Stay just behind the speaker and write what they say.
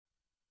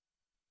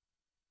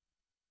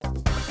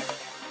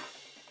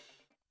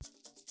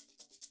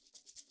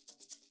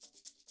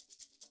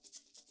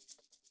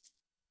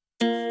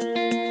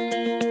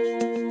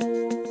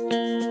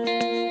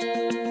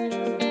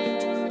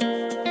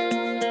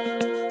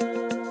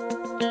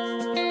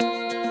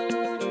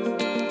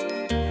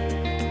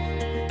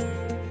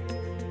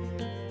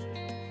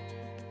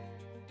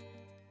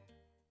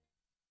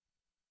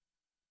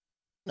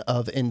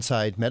of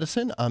Inside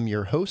Medicine. I'm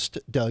your host,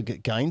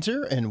 Doug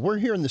Geinzer, and we're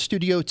here in the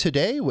studio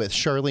today with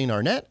Charlene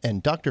Arnett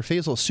and Dr.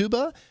 Faisal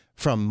Suba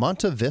from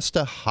Monte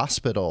Vista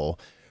Hospital.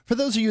 For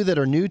those of you that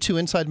are new to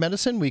Inside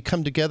Medicine, we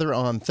come together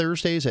on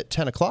Thursdays at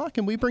 10 o'clock,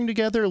 and we bring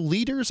together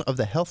leaders of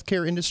the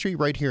healthcare industry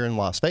right here in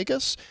Las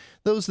Vegas,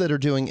 those that are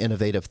doing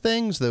innovative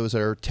things, those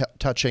that are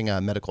touching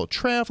medical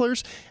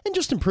travelers, and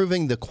just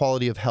improving the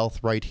quality of health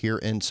right here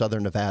in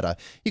Southern Nevada.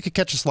 You could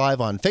catch us live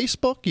on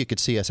Facebook. You could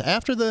see us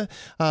after the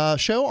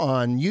show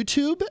on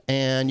YouTube,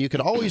 and you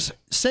could always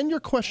send your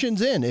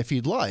questions in if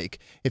you'd like.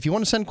 If you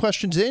want to send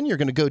questions in, you're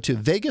going to go to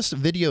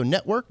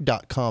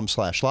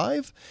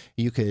vegasvideonetwork.com/live.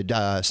 You could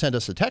send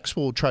us a text.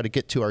 We'll try to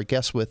get to our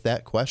guests with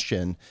that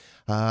question.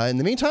 In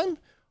the meantime,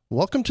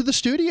 welcome to the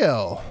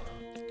studio.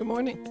 Good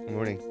morning. Good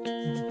morning.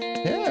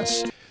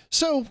 Yes.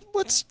 So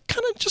let's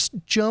kind of just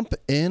jump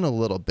in a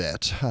little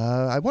bit.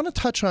 I want to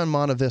touch on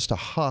Monte Vista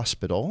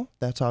Hospital.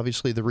 That's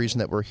obviously the reason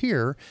that we're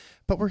here.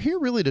 But we're here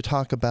really to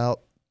talk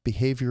about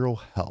behavioral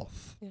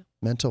health,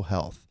 mental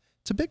health.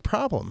 It's a big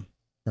problem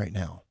right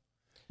now.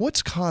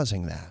 What's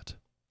causing that?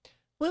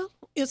 Well,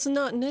 it's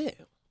not new.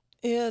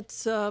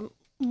 It's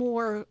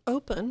more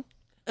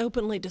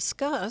openly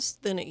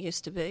discussed than it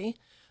used to be.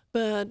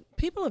 But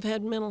people have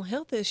had mental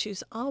health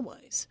issues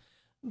always.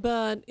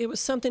 But it was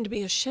something to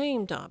be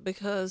ashamed of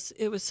because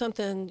it was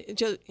something,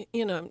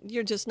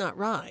 you're just not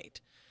right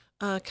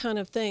kind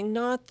of thing.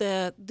 Not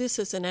that this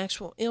is an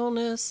actual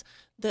illness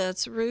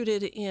that's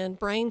rooted in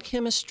brain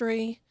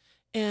chemistry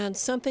and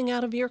something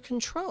out of your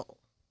control.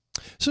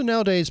 So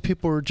nowadays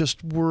people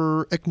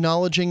were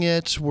acknowledging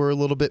it. We're a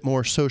little bit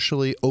more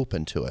socially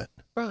open to it.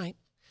 Right.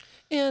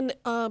 And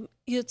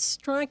it's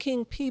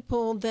striking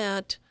people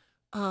that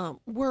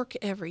work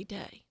every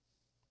day.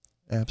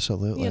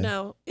 Absolutely.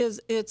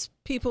 It's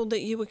people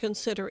that you would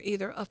consider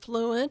either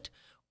affluent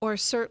or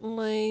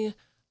certainly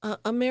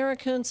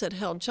Americans that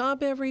held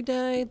job every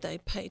day. They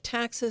pay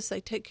taxes.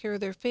 They take care of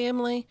their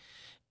family.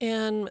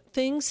 And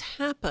things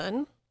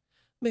happen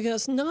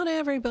because not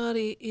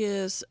everybody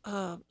is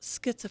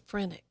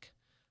schizophrenic,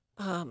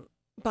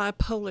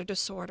 bipolar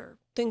disorder,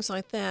 things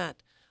like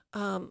that.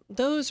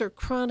 Those are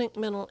chronic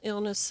mental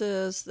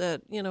illnesses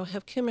that,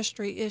 have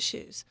chemistry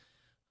issues.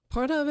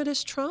 Part of it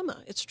is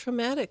trauma. It's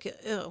traumatic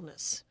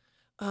illness.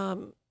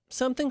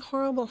 Something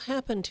horrible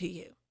happened to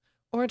you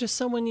or to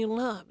someone you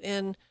love,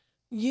 and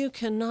you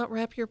cannot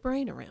wrap your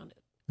brain around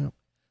it. Yep.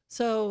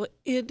 So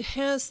it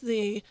has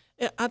I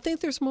think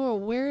there's more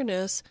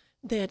awareness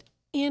that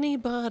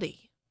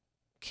anybody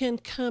can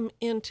come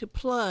into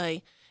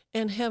play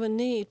and have a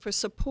need for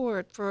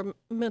support for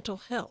mental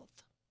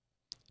health.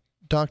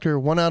 Doctor,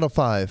 1 out of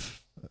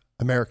 5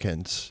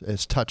 Americans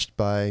is touched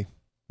by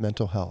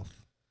mental health.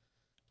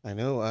 I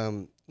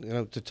know.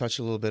 To touch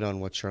a little bit on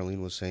what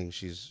Charlene was saying,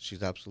 she's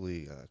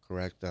absolutely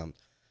correct. The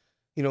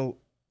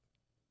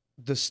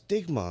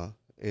stigma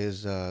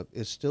is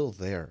still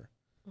there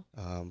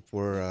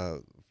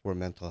for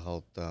mental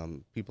health,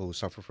 people who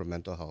suffer from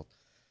mental health.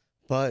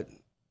 But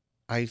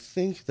I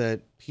think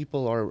that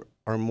people are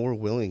more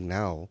willing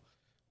now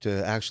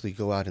to actually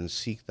go out and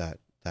seek that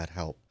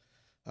help.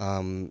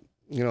 I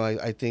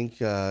think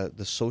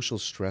the social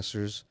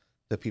stressors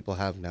that people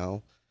have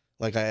now.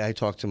 Like I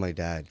talked to my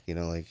dad, he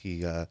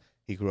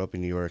grew up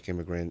in New York,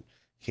 immigrant,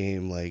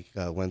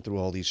 went through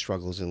all these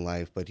struggles in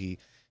life, but he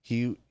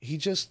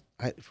just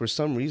for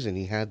some reason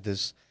he had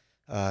this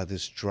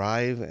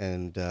drive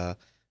and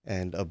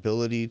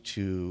ability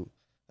to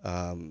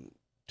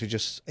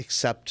just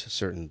accept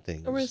certain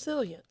things. A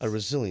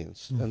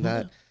resilience.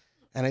 Mm-hmm.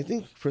 And I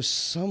think for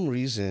some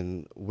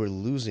reason we're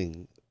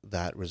losing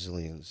that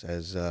resilience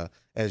as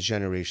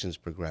generations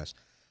progress.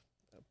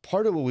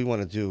 Part of what we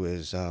want to do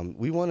is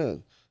we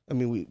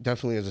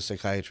definitely, as a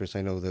psychiatrist,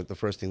 I know that the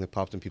first thing that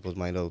popped in people's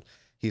mind,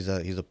 he's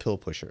a pill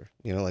pusher.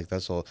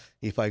 That's all.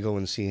 If I go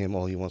and see him,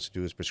 all he wants to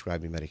do is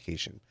prescribe me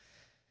medication.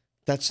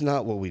 That's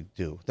not what we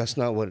do. That's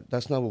not what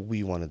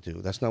we want to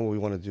do. That's not what we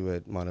want to do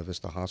at Monte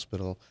Vista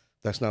Hospital.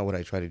 That's not what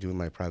I try to do in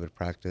my private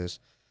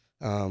practice.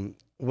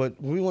 What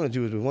we want to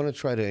do is we want to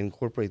try to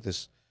incorporate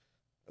this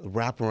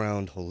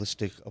wraparound,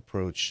 holistic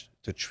approach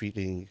to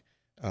treating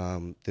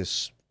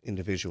this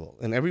individual.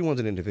 And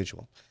everyone's an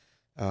individual.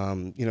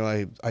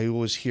 I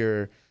always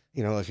hear,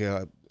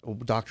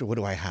 doctor, what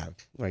do I have?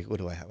 Like, what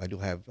do I have? I do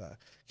have,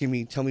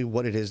 tell me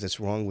what it is that's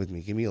wrong with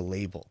me. Give me a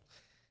label.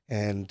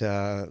 And,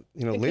 and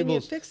labels. Can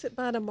you fix it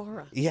by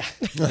tomorrow? Yeah.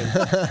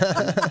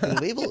 and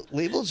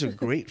labels are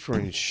great for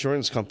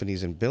insurance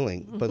companies and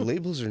billing, but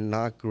labels are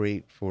not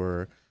great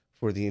for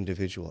the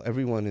individual.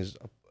 Everyone is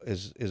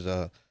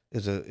a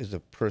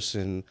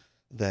person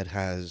that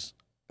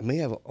may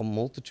have a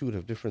multitude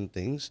of different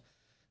things,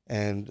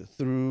 and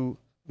through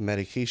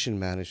medication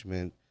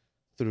management,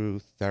 through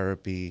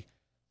therapy,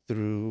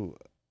 through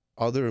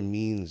other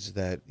means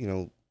that,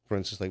 for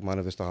instance, like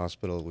Monte Vista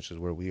Hospital, which is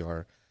where we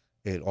are,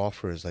 it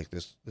offers like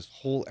this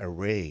whole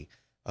array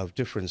of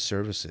different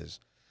services.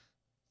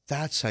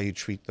 That's how you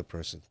treat the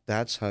person.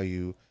 That's how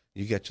you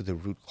get to the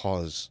root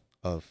cause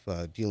of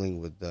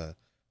dealing with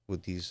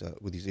these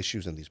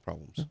issues and these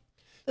problems.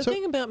 The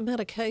thing about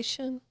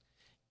medication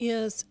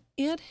is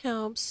it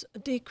helps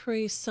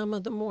decrease some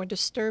of the more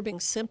disturbing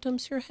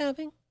symptoms you're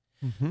having,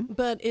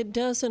 but it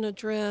doesn't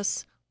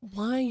address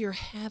why you're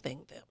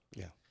having them.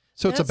 Yeah.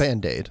 So it's a That's-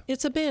 Band-Aid.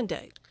 It's a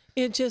Band-Aid.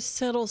 It just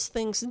settles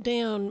things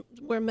down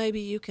where maybe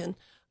you can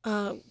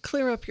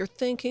clear up your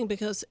thinking,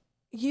 because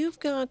you've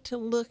got to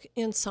look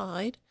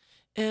inside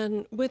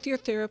and with your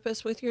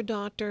therapist, with your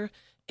doctor,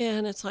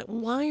 and it's like,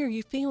 why are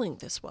you feeling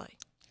this way?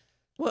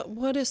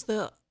 What is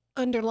the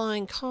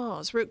underlying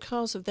cause, root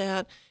cause of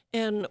that,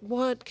 and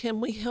what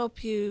can we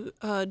help you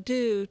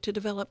do to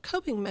develop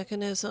coping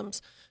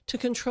mechanisms to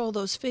control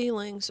those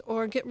feelings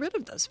or get rid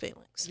of those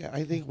feelings? Yeah,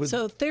 I think with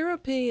So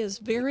therapy is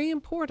very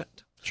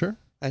important. Sure.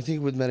 I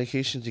think with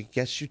medications, it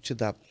gets you to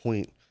that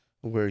point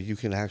where you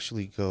can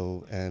actually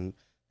go and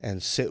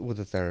sit with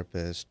a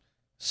therapist,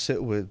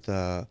 sit with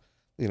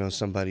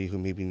somebody who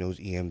maybe knows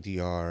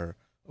EMDR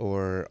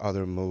or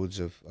other modes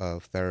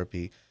of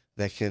therapy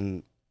that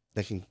can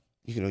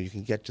you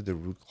can get to the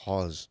root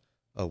cause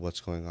of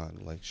what's going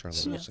on, like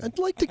Charlotte was saying. I'd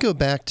like to go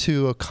back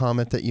to a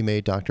comment that you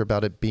made, Doctor,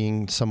 about it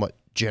being somewhat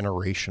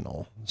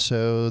generational.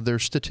 So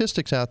there's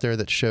statistics out there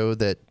that show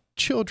that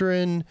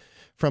children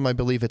from, I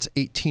believe it's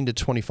 18 to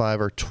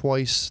 25, are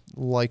twice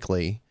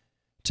likely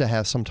to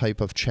have some type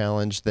of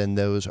challenge than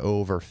those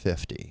over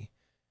 50.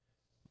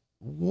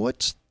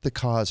 What's the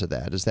cause of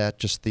that? Is that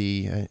just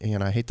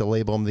and I hate to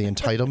label them the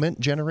entitlement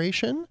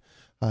generation?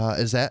 What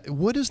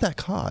is that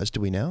cause?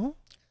 Do we know?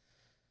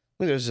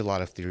 I mean, there's a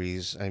lot of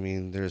theories. I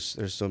mean, there's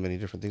so many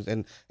different things,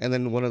 and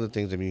then one of the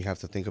things you have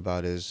to think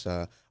about is,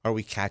 are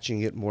we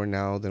catching it more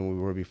now than we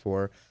were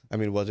before? I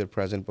mean, was it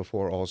present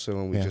before also,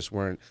 and we just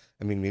weren't?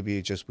 I mean, maybe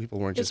it just people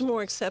weren't. It's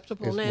more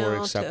acceptable it's now. more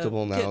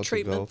acceptable to now get to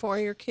treatment go. for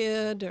your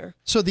kid, or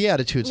So the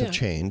attitudes have Yeah,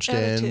 changed,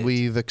 attitudes. and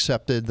we've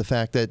accepted the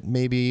fact that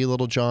maybe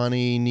little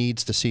Johnny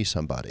needs to see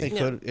somebody.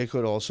 It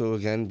could also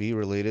again be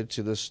related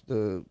to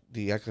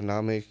the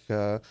economic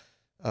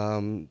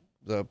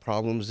the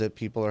problems that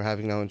people are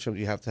having now in terms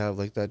you have to have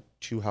like that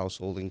 2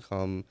 household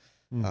income,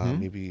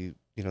 maybe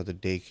the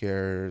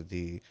daycare,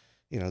 the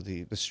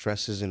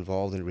stresses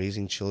involved in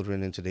raising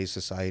children in today's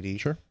society,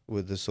 Sure.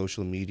 with the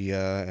social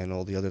media and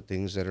all the other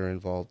things that are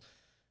involved.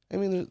 I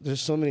mean,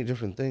 there's so many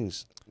different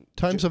things.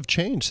 Times have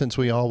changed since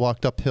we all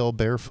walked uphill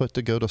barefoot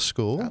to go to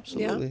school.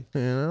 Absolutely.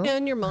 You know?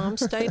 and your mom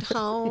stayed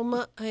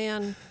home,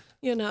 and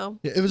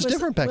It was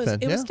different back then,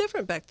 It was yeah.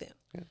 different back then,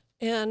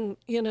 and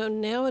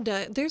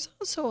nowadays there's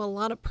also a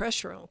lot of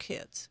pressure on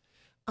kids.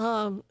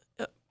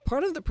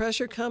 Part of the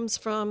pressure comes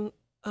from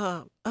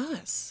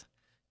us,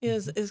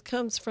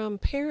 comes from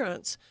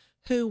parents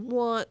who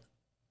want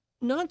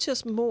not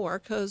just more,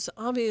 because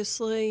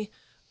obviously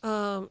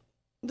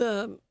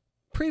the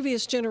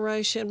previous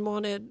generation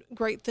wanted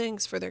great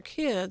things for their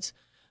kids,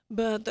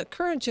 but the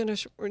current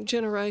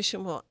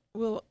generation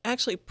will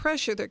actually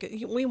pressure their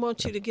kids. We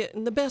want you to get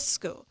in the best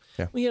school.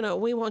 Yeah.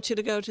 We want you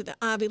to go to the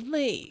Ivy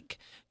League,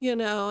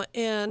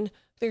 and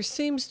there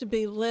seems to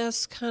be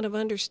less kind of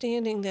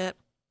understanding that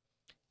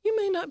you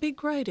may not be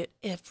great at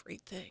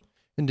everything.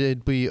 And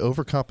did we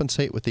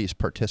overcompensate with these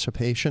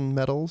participation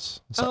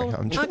medals? Sorry, I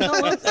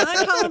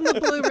call them the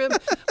blue ribbon.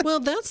 Well,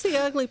 that's the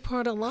ugly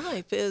part of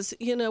life is,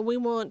 we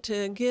want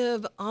to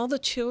give all the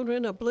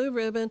children a blue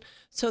ribbon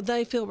so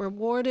they feel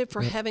rewarded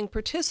for having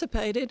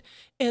participated,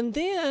 and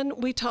then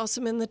we toss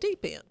them in the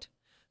deep end.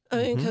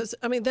 Because,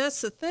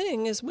 that's the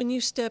thing is when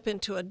you step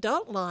into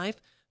adult life,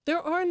 there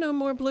are no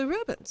more blue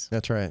ribbons.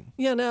 That's right.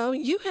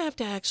 You have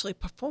to actually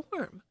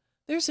perform.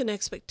 There's an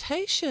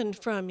expectation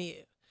from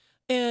you.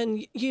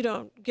 And you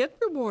don't get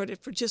rewarded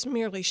for just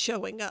merely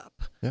showing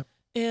up. Yep.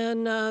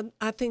 And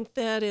I think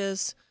that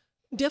is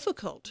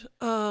difficult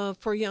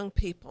for young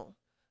people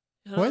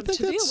Well, I think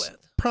to deal that's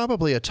with.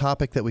 probably a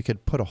topic that we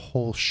could put a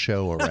whole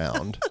show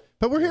around.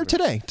 But we're here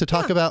today to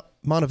talk about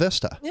Monte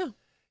Vista. Yeah.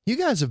 You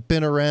guys have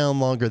been around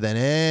longer than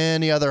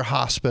any other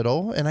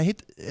hospital. And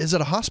is it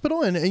a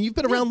hospital? And you've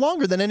been around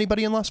longer than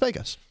anybody in Las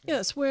Vegas.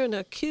 Yes, we're an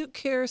acute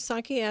care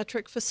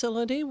psychiatric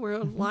facility. We're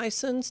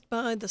licensed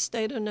by the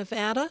state of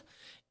Nevada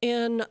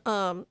and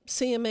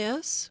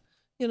CMS,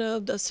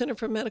 the Center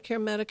for Medicare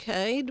and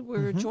Medicaid.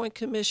 We're Joint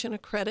Commission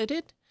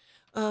accredited.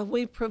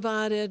 We're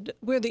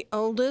the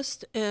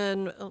oldest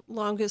and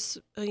longest,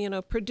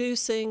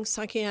 producing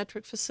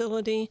psychiatric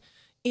facility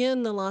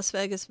in the Las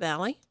Vegas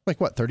Valley. Like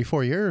what,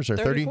 34 years or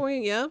 30?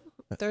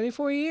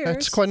 34 years.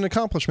 That's quite an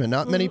accomplishment.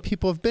 Not many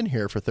people have been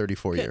here for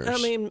 34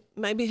 years.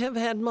 Maybe have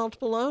had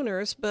multiple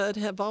owners, but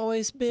have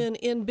always been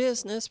in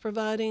business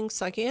providing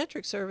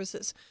psychiatric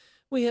services.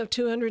 We have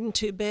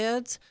 202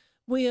 beds.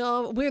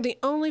 We're the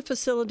only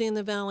facility in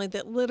the Valley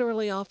that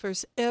literally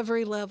offers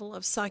every level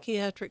of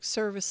psychiatric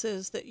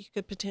services that you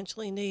could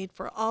potentially need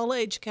for all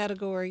age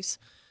categories,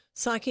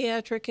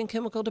 psychiatric and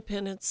chemical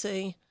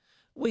dependency.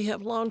 We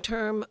have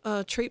long-term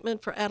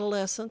treatment for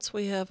adolescents.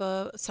 We have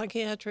a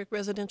psychiatric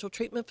residential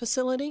treatment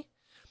facility.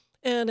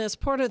 And as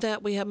part of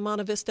that, we have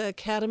Monte Vista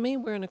Academy.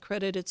 We're an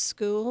accredited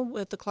school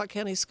with the Clark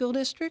County School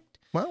District.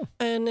 Wow.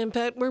 And in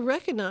fact, we're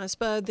recognized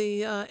by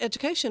the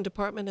education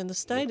department in the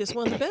state as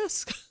one of the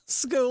best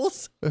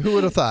schools Who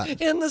would have thought?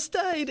 in the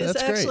state. Is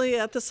That's great. actually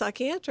at the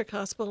psychiatric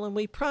hospital. And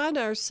we pride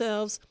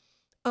ourselves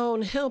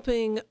on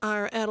helping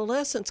our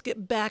adolescents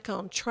get back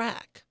on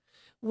track,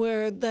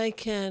 where they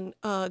can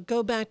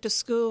go back to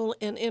school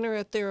and enter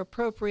at their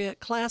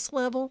appropriate class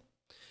level.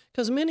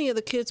 Because many of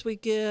the kids we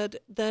get,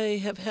 they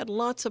have had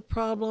lots of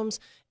problems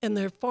and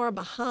they're far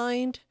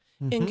behind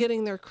in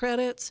getting their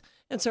credits.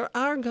 And so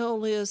our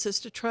goal is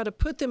to try to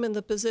put them in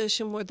the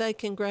position where they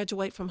can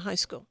graduate from high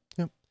school.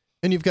 Yep.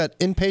 And you've got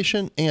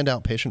inpatient and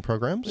outpatient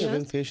programs. We have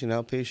Yes. inpatient,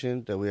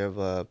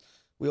 outpatient.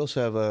 We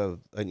also have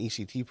an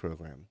ECT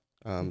program.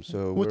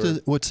 So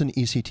What's an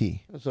ECT?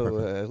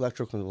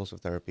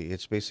 electroconvulsive therapy.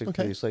 It's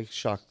basically it's like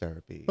shock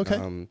therapy.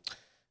 Okay.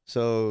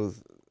 So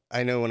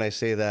I know when I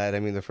say that, I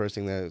mean the first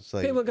thing that's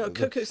like People go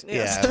cuckoo's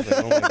Yeah, nest. it's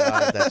like, oh my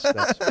God,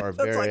 that's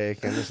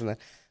barbaric and this and that.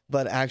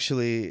 But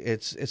actually,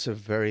 it's a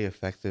very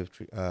effective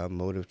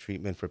mode of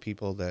treatment for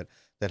people that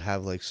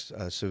have like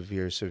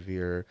severe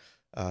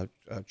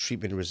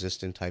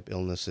treatment-resistant type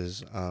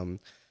illnesses.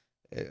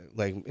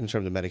 Like in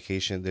terms of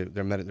medication,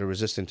 they're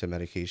resistant to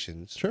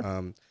medications.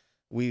 Sure.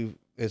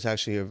 It's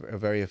actually a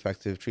very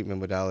effective treatment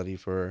modality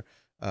for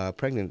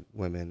pregnant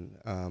women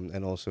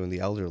and also in the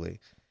elderly.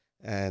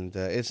 And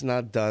it's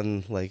not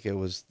done like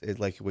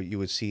like what you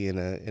would see in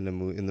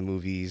the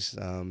movies.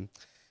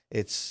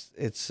 It's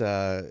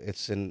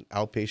an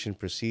outpatient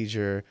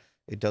procedure.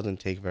 It doesn't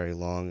take very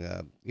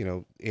long.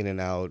 In and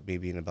out,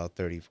 maybe in about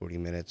 30, 40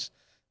 minutes.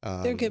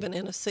 They're given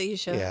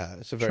anesthesia. Yeah,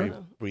 it's a very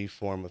Sure. brief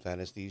form of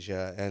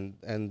anesthesia,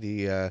 and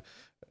the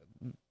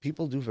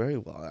people do very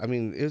well. I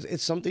mean,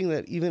 it's something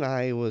that even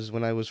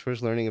when I was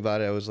first learning about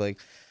it, I was like,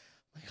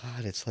 oh my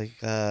God, it's like,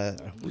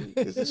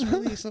 is this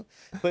really something?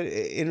 But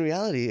in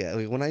reality,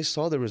 when I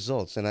saw the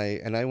results, and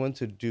I went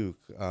to Duke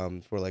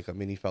for like a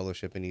mini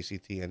fellowship in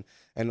ECT,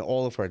 and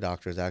all of our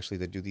doctors actually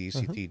that do the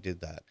ECT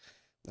did that.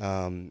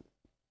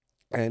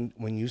 And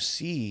when you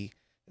see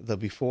the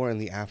before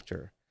and the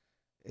after,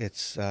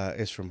 it's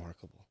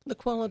remarkable. The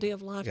quality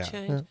of life Yeah.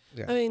 change.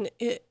 Yeah. I mean,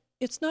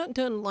 it's not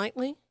done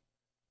lightly,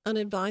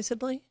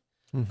 unadvisedly.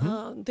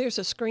 There's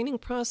a screening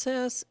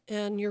process,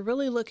 and you're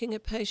really looking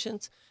at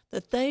patients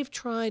that they've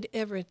tried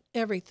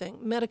everything,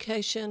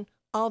 medication,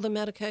 all the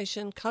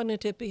medication,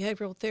 cognitive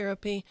behavioral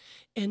therapy,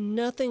 and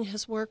nothing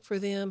has worked for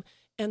them,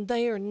 and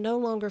they are no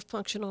longer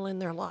functional in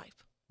their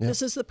life. Yeah.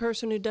 This is the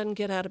person who doesn't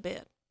get out of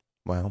bed.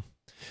 Wow.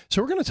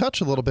 So we're going to touch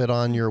a little bit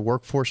on your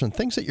workforce and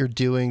things that you're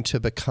doing to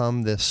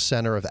become this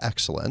center of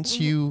excellence.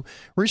 You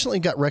recently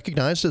got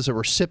recognized as a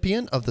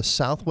recipient of the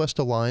Southwest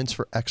Alliance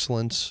for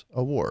Excellence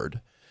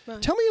Award.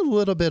 Right. Tell me a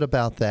little bit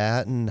about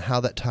that and how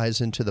that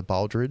ties into the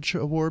Baldrige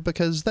Award,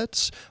 because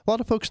that's a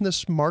lot of folks in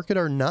this market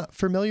are not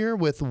familiar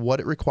with what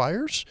it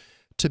requires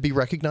to be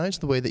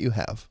recognized the way that you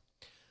have.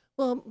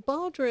 Well,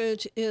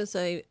 Baldrige is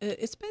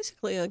it's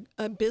basically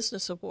a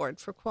business award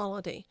for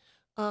quality.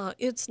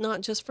 It's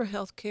not just for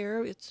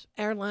healthcare, it's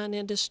airline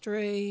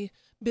industry,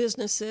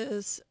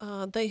 businesses.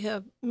 They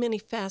have many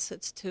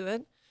facets to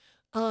it.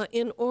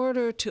 In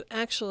order to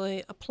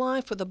actually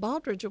apply for the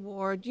Baldrige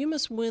Award, you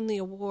must win the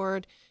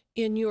award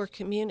in your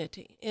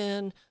community.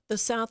 And the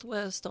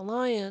Southwest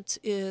Alliance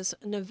is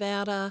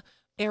Nevada,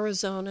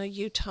 Arizona,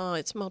 Utah.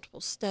 It's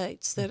multiple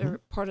states that are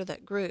part of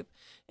that group.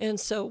 And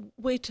so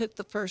we took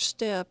the first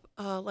step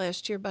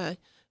last year by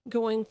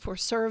going for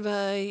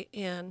survey,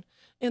 and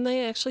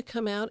they actually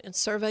come out and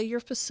survey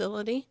your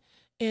facility.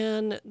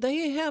 And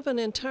they have an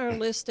entire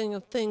listing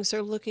of things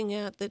they're looking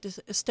at that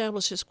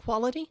establishes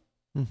quality,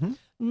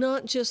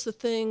 not just the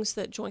things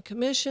that Joint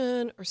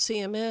Commission or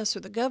CMS or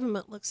the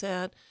government looks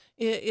at.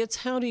 It's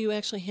how do you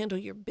actually handle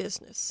your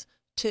business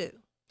too.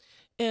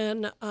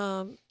 And,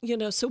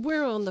 so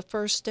we're on the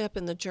first step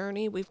in the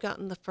journey. We've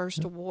gotten the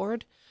first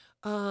award.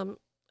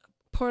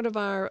 Part of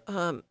our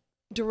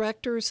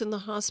directors in the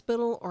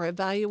hospital or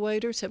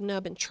evaluators have now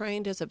been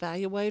trained as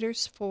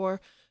evaluators for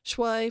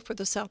SHWA, for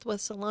the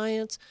Southwest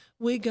Alliance.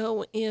 We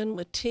go in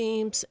with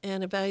teams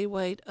and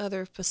evaluate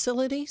other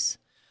facilities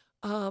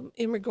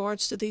in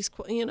regards to these,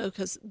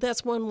 because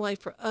that's one way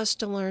for us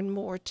to learn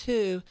more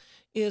too,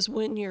 is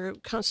when you're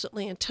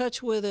constantly in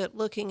touch with it,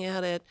 looking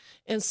at it,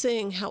 and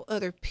seeing how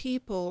other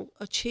people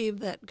achieve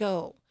that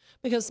goal.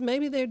 Because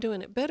maybe they're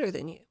doing it better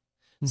than you.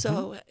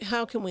 So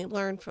how can we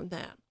learn from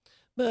that?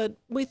 But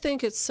we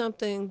think it's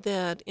something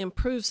that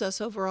improves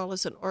us overall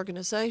as an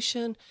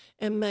organization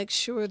and makes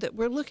sure that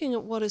we're looking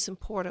at what is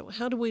important.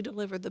 How do we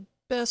deliver the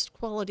best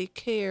quality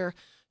care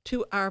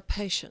to our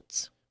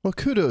patients? Well,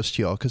 kudos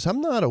to y'all, because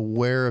I'm not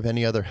aware of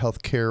any other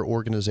healthcare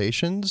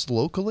organizations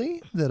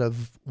locally that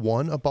have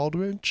won a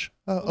Baldrige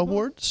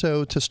Award.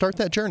 So to start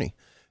that journey,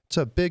 it's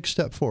a big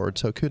step forward.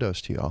 So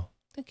kudos to y'all.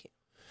 Thank you.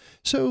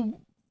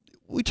 So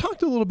we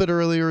talked a little bit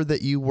earlier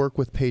that you work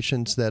with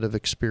patients that have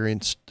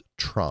experienced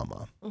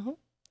trauma.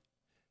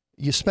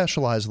 you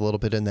specialize a little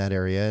bit in that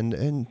area,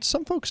 and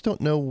some folks don't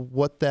know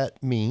what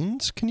that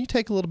means. Can you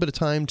take a little bit of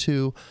time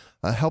to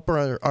help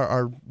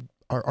our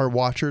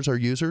watchers, our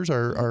users,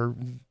 our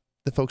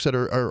the folks that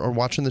are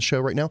watching the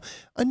show right now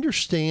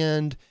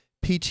understand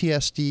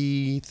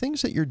PTSD,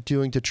 things that you're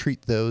doing to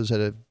treat those that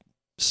have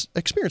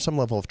experienced some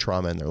level of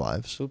trauma in their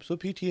lives? So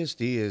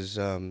PTSD is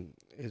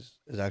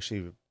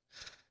actually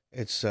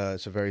it's a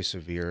very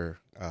severe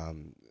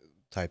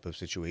type of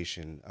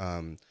situation.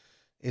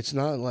 It's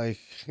not like,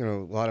 a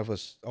lot of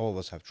us, all of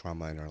us have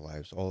trauma in our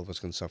lives. All of us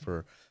can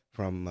suffer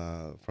from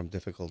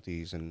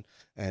difficulties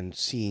and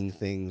seeing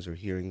things or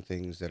hearing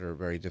things that are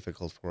very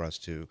difficult for us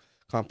to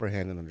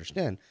comprehend and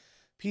understand.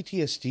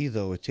 PTSD,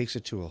 though, it takes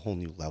it to a whole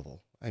new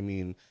level. I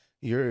mean,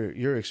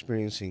 you're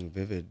experiencing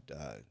vivid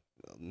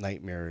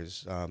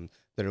nightmares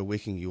that are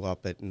waking you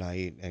up at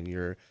night, and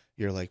you're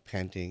like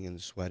panting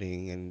and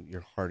sweating, and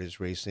your heart is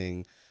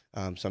racing.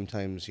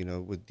 Sometimes,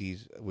 with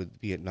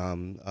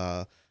Vietnam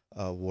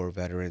war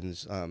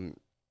veterans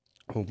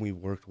whom we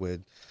worked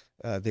with,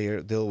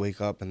 they'll wake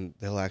up and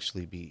they'll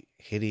actually be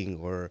hitting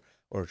or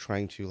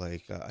trying to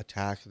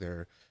attack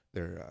their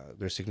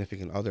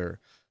significant other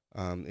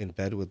in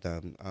bed with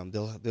them.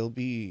 They'll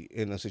be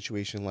in a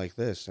situation like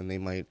this, and they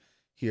might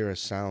hear a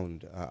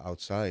sound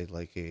outside,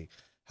 like a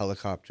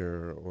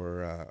helicopter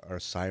or a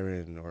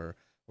siren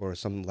or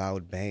some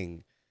loud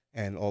bang,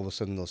 and all of a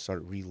sudden they'll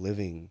start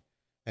reliving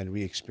and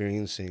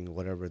re-experiencing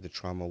whatever the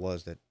trauma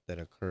was that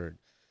occurred.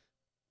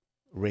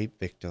 Rape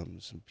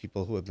victims,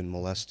 people who have been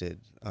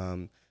molested.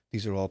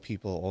 These are all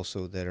people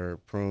also that are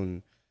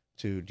prone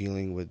to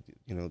dealing with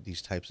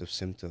these types of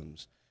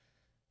symptoms.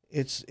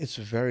 It's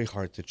very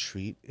hard to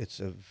treat. It's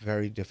a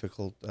very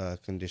difficult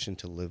condition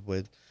to live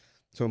with.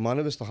 So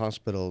Monte Vista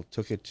Hospital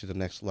took it to the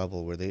next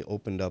level, where they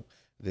opened up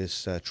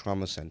this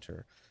trauma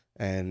center,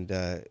 and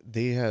we're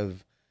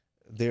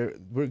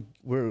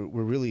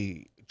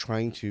really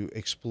trying to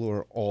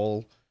explore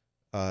all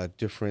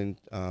different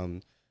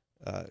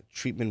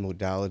treatment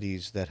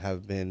modalities that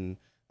have been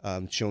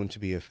shown to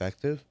be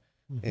effective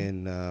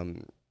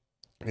in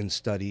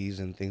studies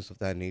and things of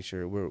that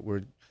nature.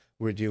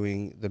 We're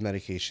doing the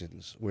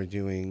medications, we're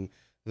doing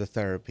the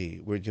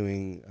therapy, we're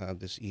doing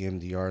this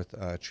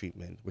EMDR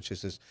treatment, which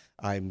is this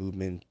eye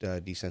movement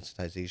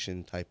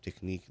desensitization type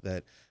technique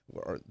that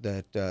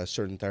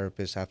certain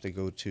therapists have to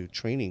go to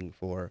training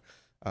for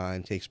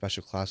and take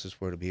special classes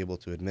for to be able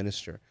to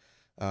administer.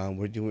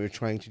 We're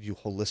trying to do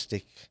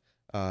holistic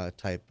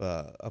type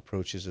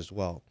approaches as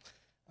well.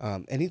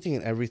 Anything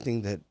and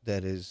everything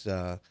that is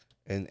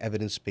an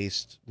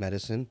evidence-based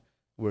medicine,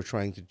 we're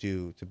trying to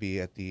do to be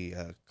at the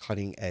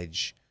cutting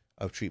edge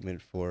of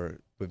treatment for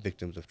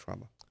victims of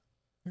trauma,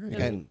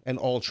 and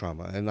all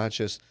trauma, and not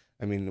just.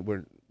 I mean,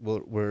 we're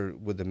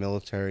with the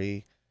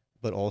military,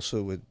 but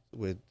also with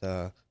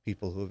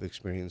people who have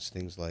experienced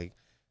things like,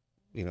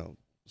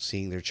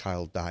 seeing their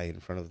child die in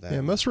front of them. Yeah,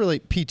 most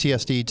relate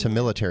PTSD to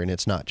military, and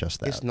it's not just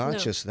that. It's not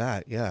just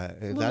that. Yeah,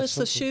 well, it's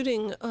the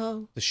shooting.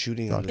 The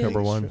shooting on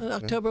October 1.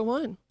 October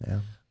 1.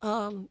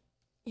 Yeah.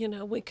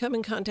 We come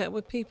in contact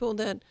with people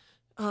that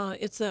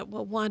it's that,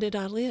 well, why did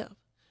I live?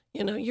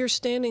 You're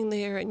standing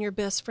there and your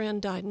best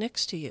friend died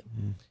next to you,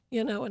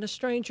 and a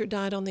stranger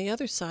died on the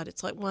other side.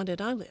 It's like, why did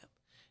I live?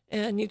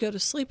 And you go to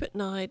sleep at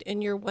night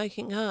and you're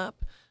waking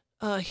up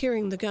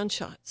hearing the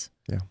gunshots.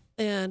 Yeah.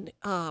 And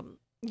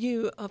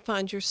you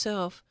find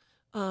yourself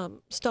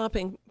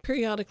stopping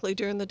periodically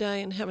during the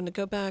day and having to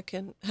go back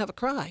and have a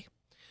cry.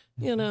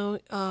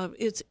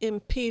 It's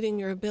impeding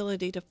your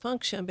ability to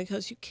function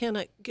because you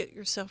cannot get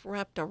yourself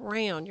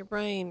your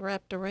brain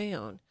wrapped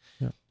around.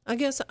 Yeah. I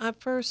guess I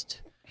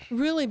first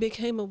really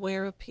became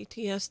aware of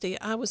PTSD.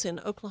 I was in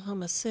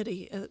Oklahoma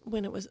City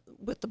when it was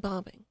with the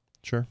bombing.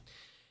 Sure.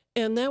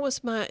 And that was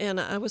and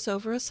I was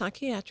over a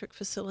psychiatric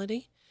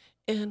facility,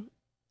 and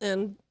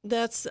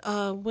that's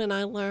when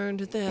I learned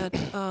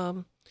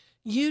that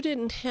you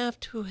didn't have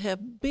to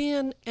have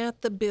been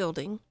at the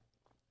building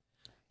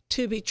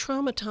to be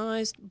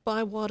traumatized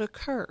by what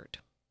occurred.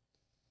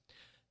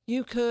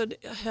 You could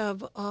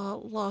have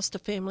lost a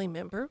family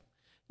member.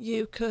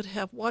 You could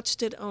have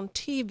watched it on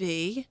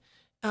TV,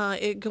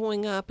 it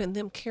going up and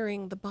them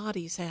carrying the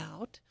bodies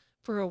out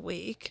for a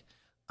week.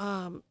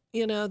 Or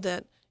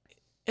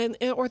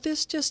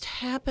this just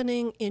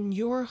happening in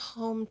your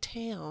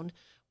hometown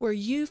where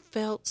you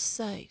felt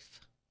safe.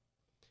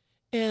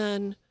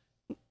 And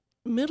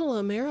Middle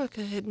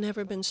America had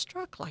never been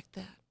struck like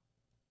that.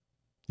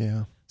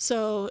 Yeah.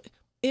 So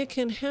it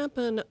can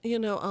happen,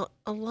 a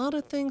lot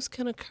of things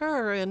can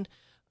occur, and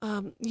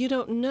you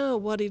don't know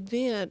what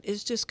event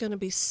is just going to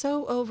be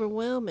so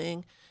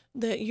overwhelming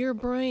that your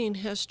brain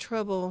has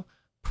trouble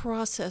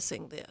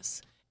processing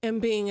this and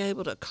being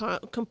able to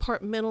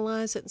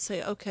compartmentalize it and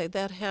say, okay,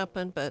 that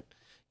happened, but,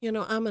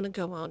 I'm going to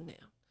go on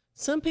now.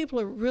 Some people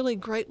are really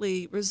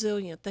greatly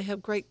resilient. They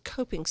have great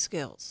coping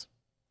skills.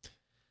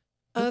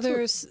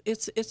 Others,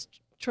 it's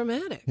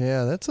traumatic.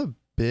 Yeah, that's a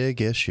big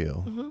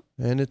issue.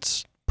 And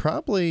it's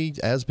probably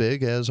as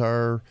big as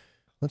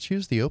let's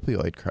use the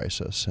opioid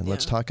crisis, and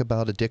let's talk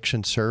about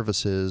addiction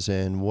services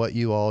and what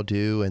you all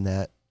do in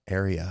that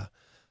area.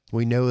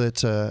 We know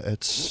it's a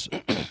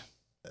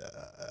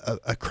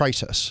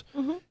crisis,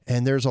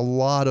 and there's a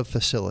lot of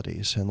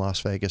facilities in Las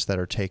Vegas that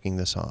are taking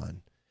this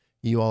on.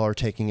 You all are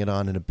taking it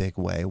on in a big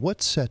way.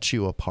 What sets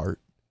you apart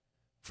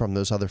from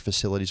those other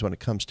facilities when it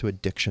comes to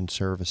addiction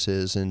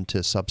services and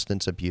to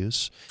substance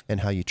abuse and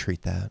how you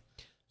treat that?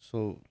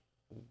 So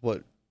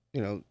what,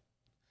 the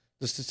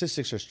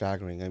statistics are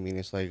staggering. I mean,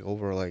 it's like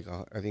over I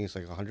think it's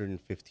like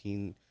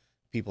 115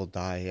 people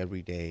die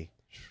every day,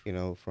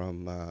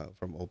 from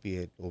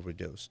opiate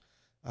overdose.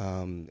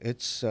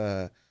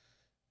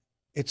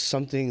 It's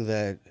something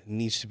that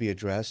needs to be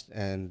addressed,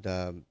 and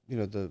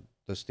the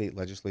state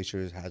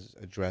legislature has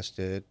addressed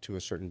it to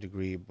a certain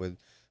degree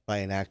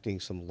by enacting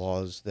some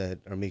laws that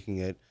are making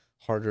it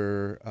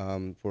harder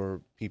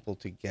for people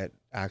to get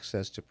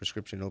access to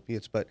prescription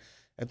opiates. But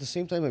at the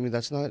same time, I mean,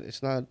 this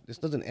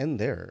doesn't end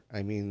there.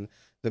 I mean,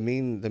 the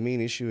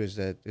main issue is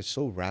that it's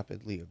so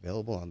rapidly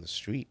available on the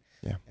street.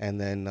 Yeah. And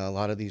then a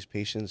lot of these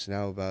patients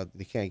now,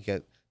 they can't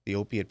get the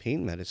opiate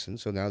pain medicine,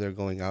 so now they're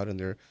going out and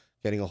they're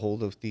getting a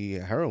hold of the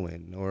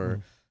heroin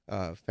or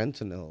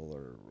fentanyl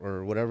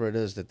or whatever it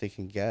is that they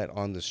can get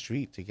on the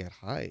street to get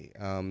high.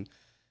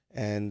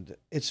 And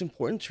it's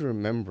important to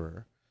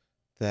remember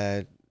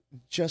that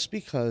just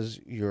because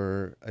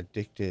you're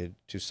addicted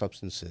to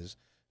substances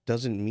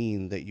doesn't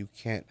mean that you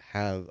can't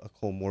have a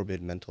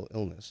comorbid mental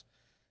illness.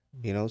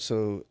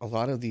 So a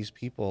lot of these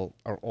people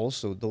are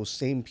also those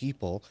same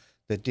people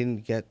that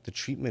didn't get the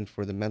treatment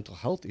for the mental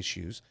health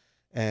issues,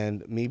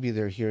 and maybe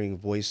they're hearing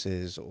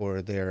voices,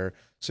 or they're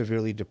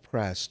severely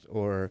depressed,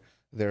 or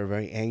they're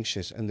very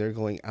anxious, and they're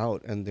going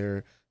out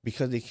and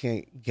because they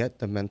can't get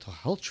the mental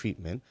health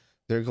treatment,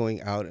 they're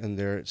going out and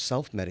they're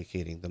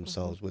self-medicating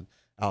themselves with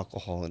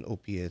alcohol and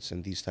opiates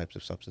and these types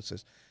of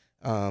substances.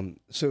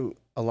 So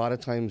a lot of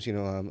times,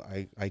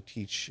 I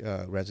teach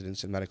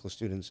residents and medical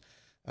students,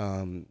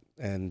 and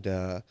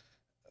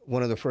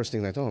one of the first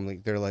things I tell them,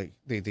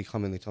 they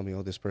come and they tell me,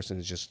 oh, this person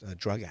is just a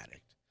drug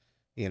addict,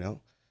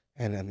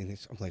 And I mean,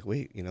 I'm like,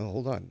 wait,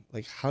 hold on.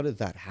 Like, how did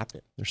that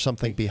happen? There's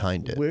something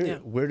behind it.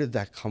 Where did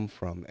that come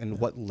from, and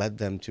what led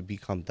them to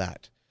become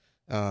that?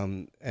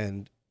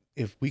 And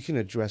if we can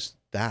address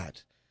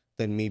that,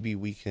 then maybe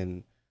we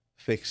can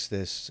fix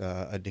this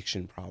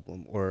addiction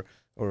problem, or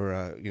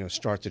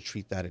start to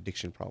treat that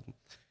addiction problem.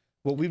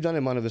 What we've done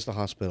at Monte Vista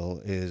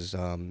Hospital is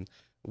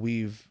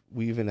we've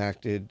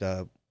enacted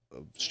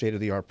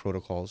state-of-the-art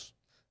protocols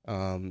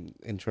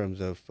in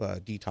terms of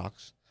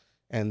detox.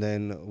 And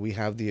then we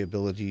have the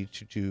ability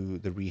to do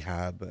the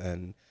rehab,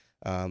 and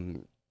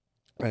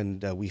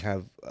we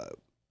have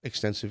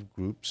extensive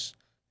groups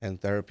and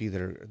therapy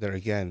that are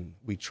again,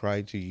 we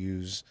try to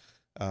use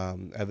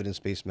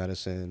evidence-based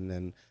medicine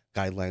and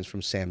guidelines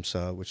from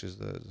SAMHSA, which is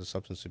the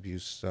substance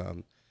abuse,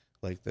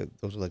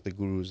 those are like the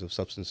gurus of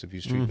substance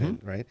abuse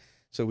treatment, right?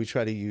 So we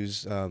try to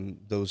use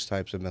those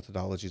types of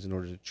methodologies in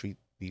order to treat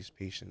these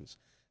patients,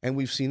 and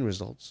we've seen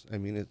results. I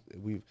mean,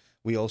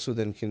 we also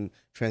then can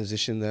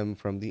transition them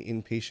from the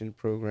inpatient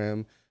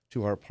program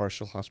to our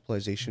partial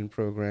hospitalization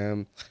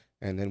program,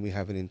 and then we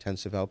have an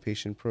intensive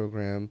outpatient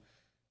program.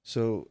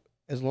 So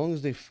as long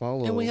as they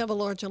follow, and we have a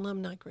large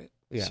alumni group.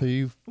 Yeah. So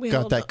you've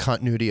got that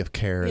continuity of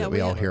care that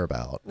we all hear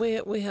about.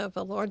 We have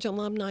a large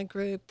alumni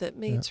group that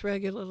meets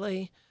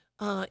regularly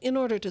in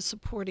order to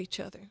support each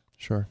other.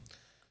 Sure.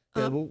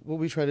 Yeah, what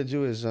we try to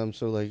do is,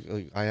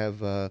 I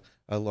have a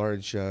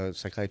large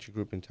psychiatry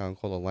group in town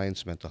called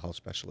Alliance Mental Health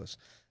Specialists,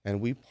 and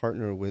we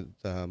partner with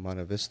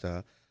Monte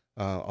Vista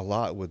a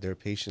lot with their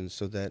patients,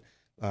 so that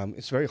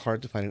it's very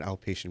hard to find an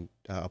outpatient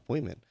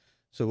appointment.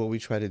 So what we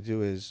try to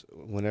do is,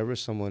 whenever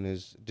someone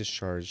is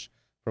discharged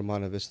from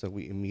Monte Vista,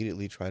 we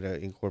immediately try to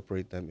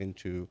incorporate them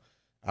into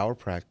our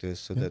practice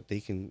so that they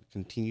can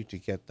continue to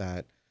get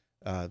that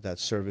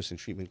service and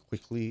treatment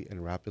quickly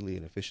and rapidly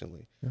and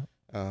efficiently. Yeah.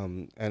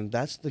 And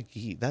that's the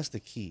key. That's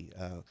the key.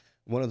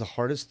 One of the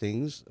hardest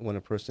things when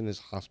a person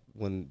is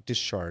when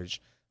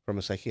discharged from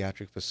a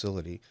psychiatric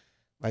facility,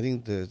 I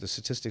think the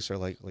statistics are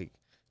like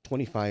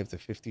 25 to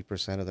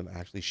 50% of them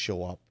actually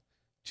show up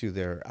to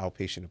their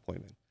outpatient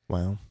appointment.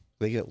 Wow.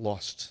 They get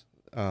lost.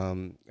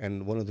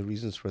 And one of the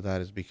reasons for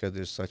that is because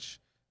there's such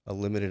a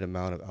limited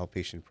amount of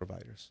outpatient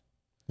providers.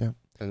 Yeah.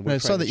 And I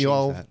saw that you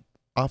all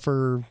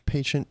offer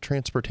patient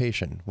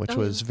transportation, which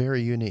was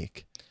very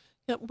unique.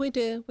 Yeah, we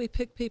do. We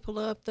pick people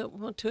up that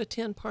want to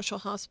attend partial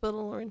hospital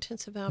or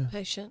intensive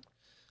outpatient.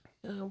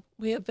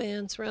 We have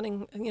vans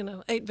running,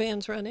 8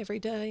 vans run every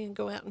day and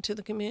go out into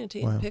the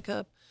community and pick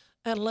up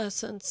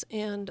adolescents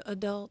and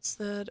adults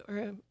that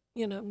are,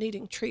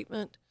 needing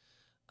treatment.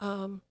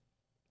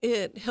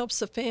 It helps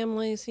the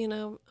families,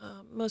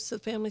 most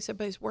of the families,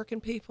 everybody's working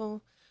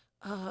people.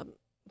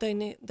 They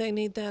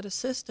need that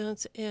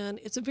assistance, and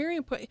it's a very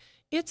important.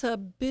 It's a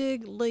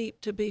big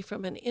leap to be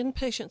from an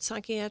inpatient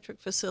psychiatric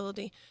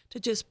facility to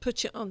just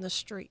put you on the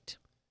street.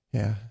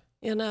 Yeah.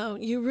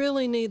 You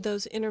really need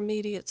those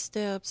intermediate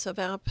steps of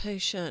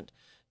outpatient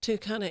to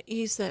kind of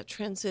ease that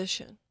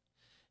transition.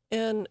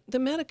 And the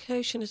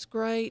medication is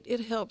great.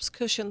 It helps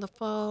cushion the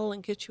fall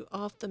and get you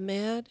off the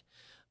med,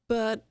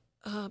 but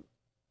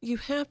you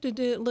have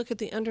to look at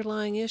the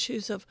underlying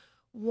issues of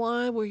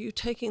why were you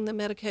taking the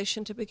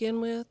medication to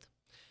begin with.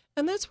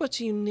 And that's what's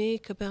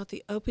unique about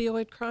the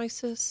opioid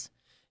crisis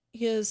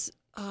is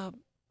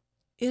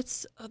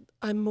it's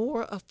a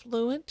more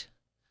affluent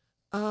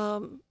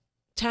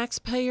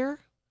taxpayer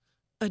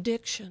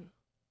addiction.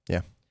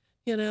 Yeah.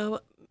 You know,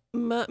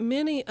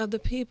 many of the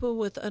people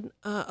with an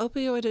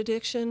opioid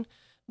addiction,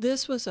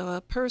 this was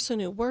a person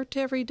who worked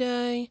every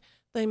day,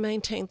 they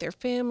maintained their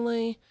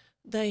family,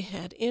 they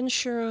had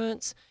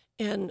insurance,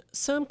 and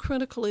some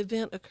critical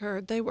event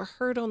occurred. They were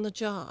hurt on the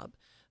job.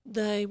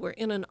 They were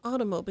in an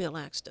automobile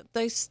accident.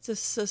 They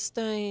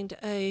sustained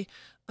a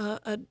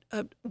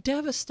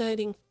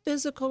devastating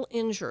physical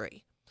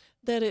injury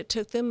that it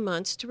took them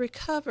months to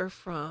recover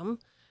from.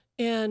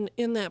 And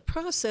in that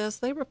process,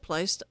 they were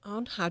placed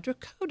on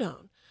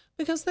hydrocodone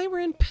because they were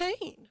in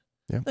pain.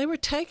 Yeah. They were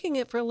taking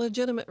it for a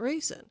legitimate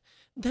reason.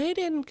 They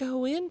didn't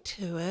go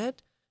into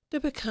it to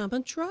become a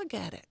drug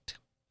addict.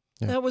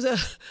 Yeah. That was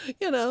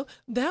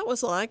that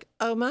was like,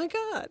 oh my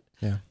God.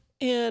 Yeah.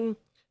 And,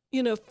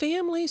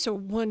 families are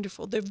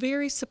wonderful. They're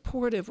very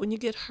supportive when you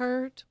get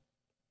hurt.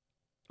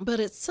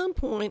 But at some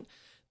point,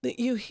 that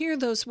you hear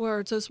those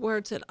words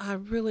that I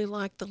really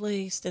like the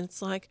least, and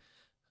it's like,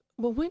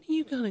 well, when are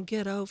you going to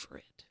get over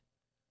it?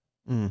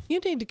 You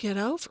need to get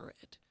over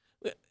it.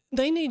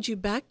 They need you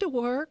back to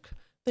work.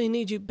 They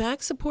need you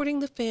back supporting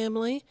the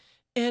family.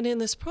 And in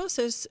this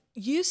process,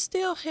 you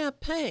still have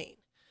pain.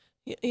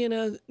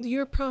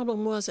 Your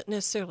problem wasn't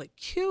necessarily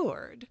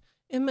cured.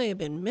 It may have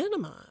been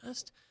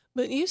minimized,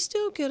 but you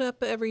still get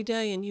up every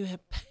day and you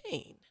have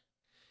pain.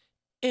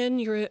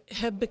 And you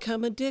have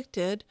become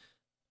addicted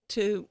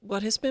to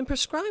what has been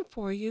prescribed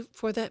for you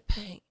for that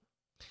pain.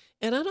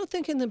 And I don't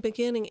think in the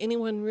beginning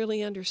anyone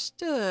really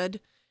understood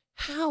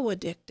how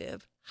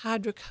addictive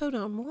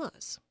hydrocodone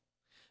was.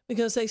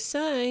 Because they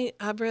say,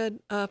 I've read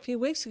a few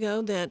weeks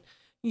ago, that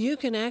you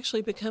can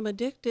actually become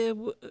addicted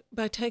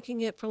by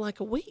taking it for like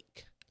a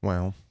week.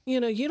 Wow. You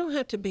don't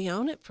have to be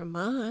on it for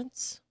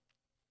months.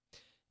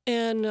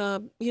 And, I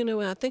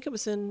think it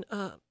was in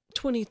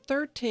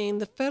 2013,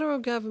 the federal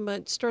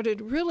government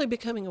started really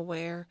becoming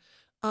aware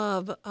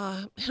of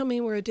how many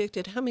were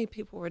addicted, how many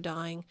people were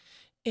dying,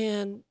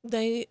 and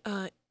they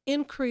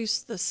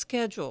increased the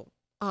schedule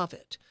of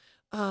it.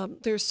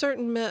 There's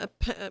certain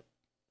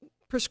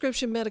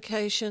prescription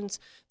medications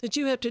that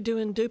you have to do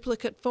in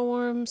duplicate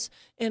forms,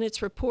 and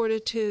it's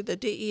reported to the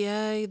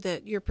DEA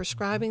that you're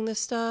prescribing this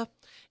stuff,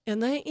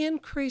 and they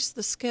increased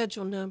the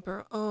schedule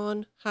number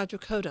on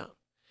hydrocodone.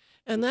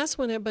 And that's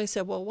when everybody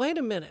said, well, wait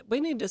a minute, we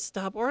need to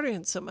stop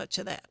ordering so much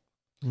of that.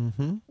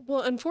 Mm-hmm.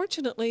 Well,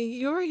 unfortunately,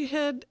 you already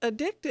had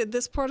addicted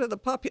this part of the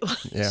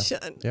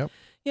population. Yeah.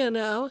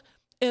 Yep.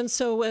 And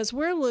so as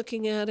we're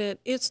looking at it,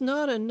 it's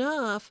not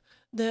enough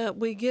that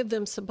we give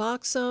them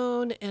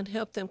Suboxone and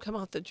help them come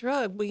off the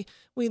drug. We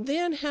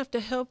then have to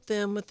help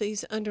them with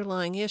these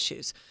underlying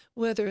issues,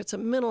 whether it's a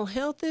mental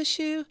health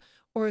issue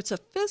or it's a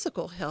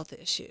physical health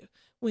issue.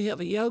 We have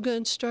a yoga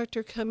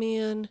instructor come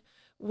in.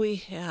 We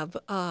have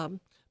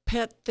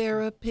pet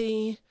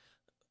therapy.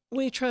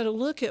 We try to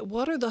look at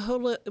what's the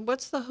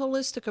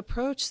holistic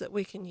approach that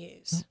we can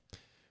use.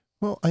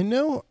 Well, I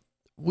know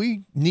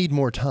we need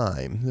more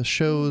time. The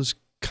show's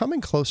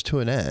coming close to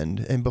an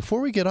end. And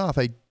before we get off,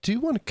 I do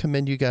want to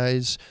commend you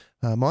guys,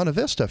 Monta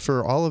Vista,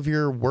 for all of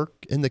your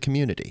work in the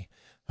community.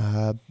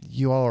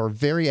 You all are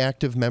very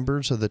active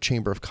members of the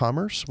Chamber of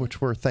Commerce, which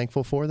we're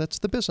thankful for. That's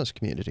the business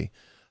community.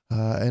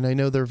 And I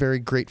know they're very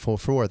grateful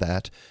for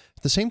that.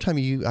 At the same time,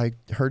 I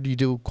heard you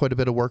do quite a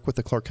bit of work with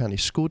the Clark County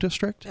School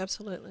District.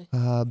 Absolutely.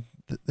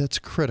 That's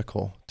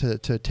critical to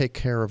take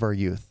care of our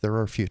youth. They're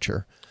our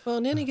future. Well,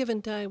 on any given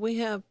day, we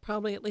have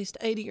probably at least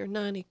 80 or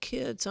 90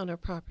 kids on our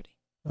property.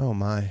 Oh,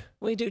 my.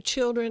 We do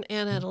children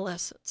and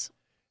adolescents.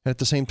 And at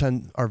the same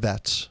time, our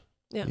vets.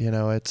 Yeah.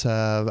 It's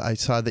I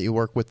saw that you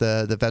work with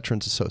the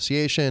Veterans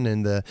Association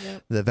and the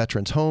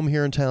Veterans Home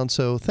here in town.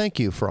 So thank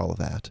you for all of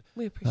that.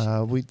 We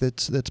appreciate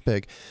it. That's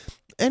big.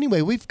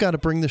 Anyway, we've got to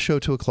bring the show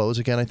to a close.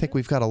 Again, I think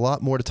we've got a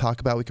lot more to talk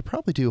about. We could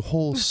probably do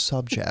whole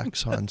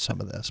subjects on some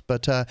of this.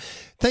 But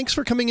thanks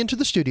for coming into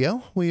the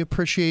studio. We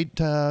appreciate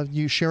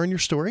you sharing your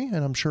story,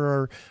 and I'm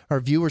sure our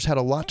viewers had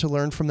a lot to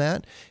learn from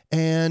that.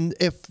 And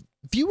if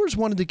viewers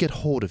wanted to get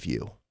hold of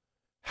you,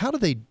 how do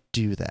they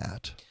do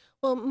that?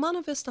 Well,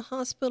 Monta Vista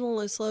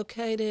Hospital is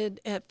located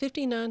at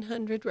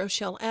 5900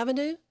 Rochelle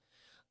Avenue.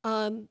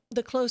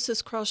 The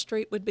closest cross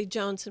street would be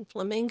Jones and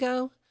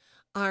Flamingo.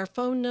 Our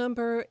phone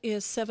number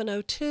is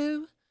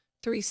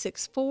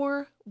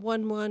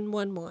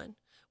 702-364-1111.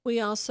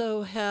 We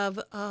also have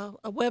a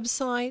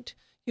website.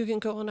 You can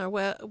go on our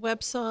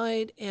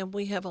website, and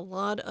we have a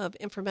lot of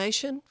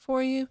information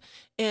for you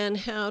and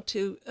how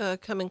to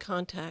come in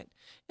contact.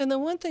 And the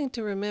one thing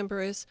to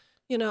remember is,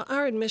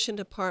 our admission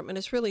department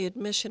is really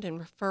admission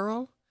and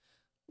referral.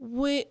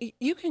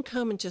 You can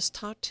come and just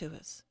talk to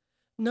us.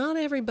 Not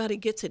everybody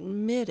gets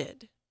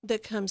admitted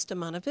that comes to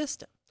Monta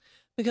Vista,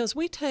 because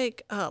we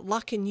take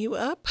locking you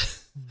up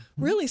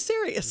really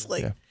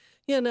seriously.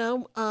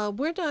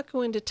 We're not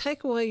going to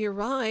take away your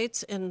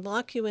rights and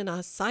lock you in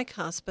a psych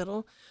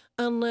hospital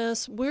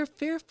unless we're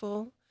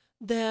fearful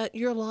that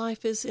your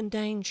life is in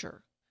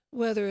danger,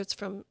 whether it's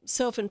from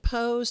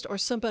self-imposed or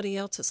somebody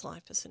else's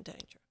life is in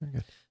danger. Very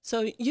good.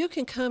 So you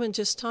can come and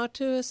just talk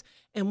to us,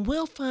 and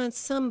we'll find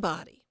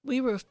somebody. We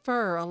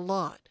refer a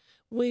lot.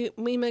 We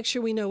make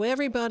sure we know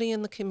everybody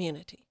in the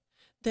community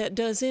that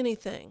does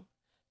anything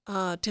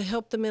to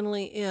help the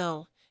mentally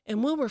ill,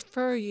 and we'll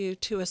refer you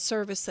to a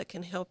service that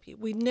can help you.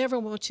 We never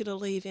want you to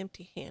leave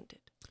empty-handed.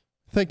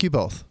 Thank you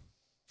both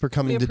for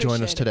coming to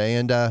join us appreciate it. today.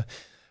 And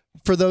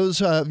for those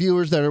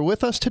viewers that are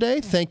with us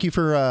today, thank you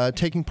for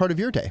taking part of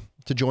your day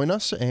to join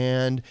us.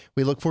 And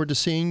we look forward to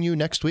seeing you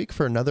next week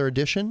for another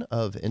edition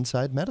of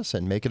Inside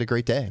Medicine. Make it a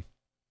great day.